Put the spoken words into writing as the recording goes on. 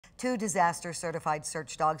2 disaster-certified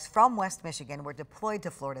search dogs from West Michigan were deployed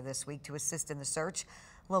to Florida this week to assist in the search.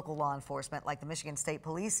 Local law enforcement, like the Michigan State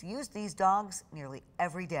Police, use these dogs nearly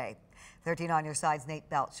every day. 13 on Your Side's Nate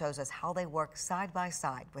Belt shows us how they work side by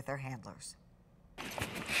side with their handlers.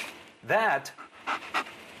 That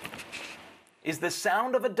is the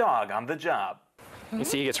sound of a dog on the job. You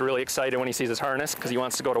see he gets really excited when he sees his harness because he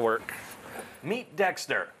wants to go to work. Meet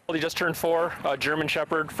Dexter. He just turned 4, a German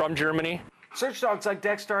Shepherd from Germany. Search dogs like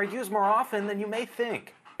Dexter are used more often than you may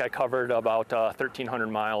think. I covered about 1,300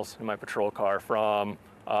 miles in my patrol car from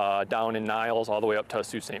down in Niles all the way up to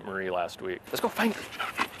Sault Ste. Marie last week. Let's go find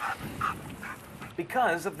her.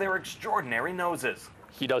 Because of their extraordinary noses.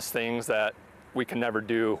 He does things that we can never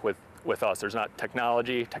do with us. There's not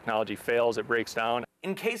technology. Technology fails, it breaks down.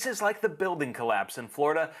 In cases like the building collapse in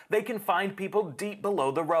Florida, they can find people deep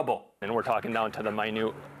below the rubble. And we're talking down to the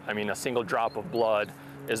minute, a single drop of blood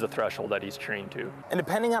is the threshold that he's trained to. And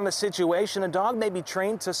depending on the situation, a dog may be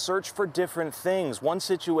trained to search for different things. One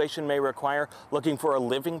situation may require looking for a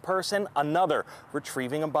living person, another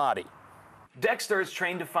retrieving a body. Dexter is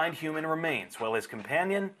trained to find human remains, while his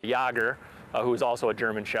companion, Jager, who is also a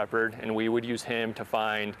German Shepherd, and we would use him to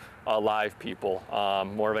find live people,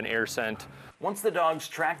 more of an air scent. Once the dogs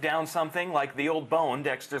track down something like the old bone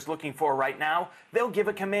Dexter's looking for right now, they'll give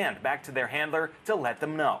a command back to their handler to let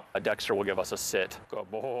them know. Dexter will give us a sit.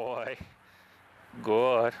 Good boy.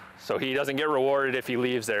 Good. So he doesn't get rewarded if he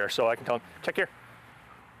leaves there. So I can tell him, check here.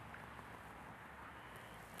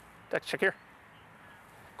 Dex, check here.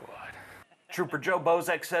 Good. Trooper Joe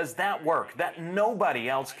Bozek says that work that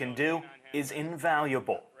nobody else can do is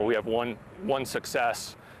invaluable. We have one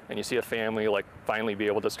success, and you see a family finally be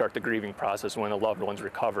able to start the grieving process when a loved one's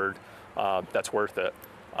recovered. That's worth it.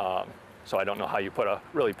 So I don't know how you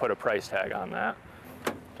really put a price tag on that.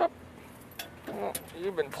 Oh,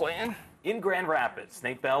 you've been playing. In Grand Rapids,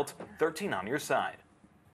 Nate Belt, 13 on Your Side.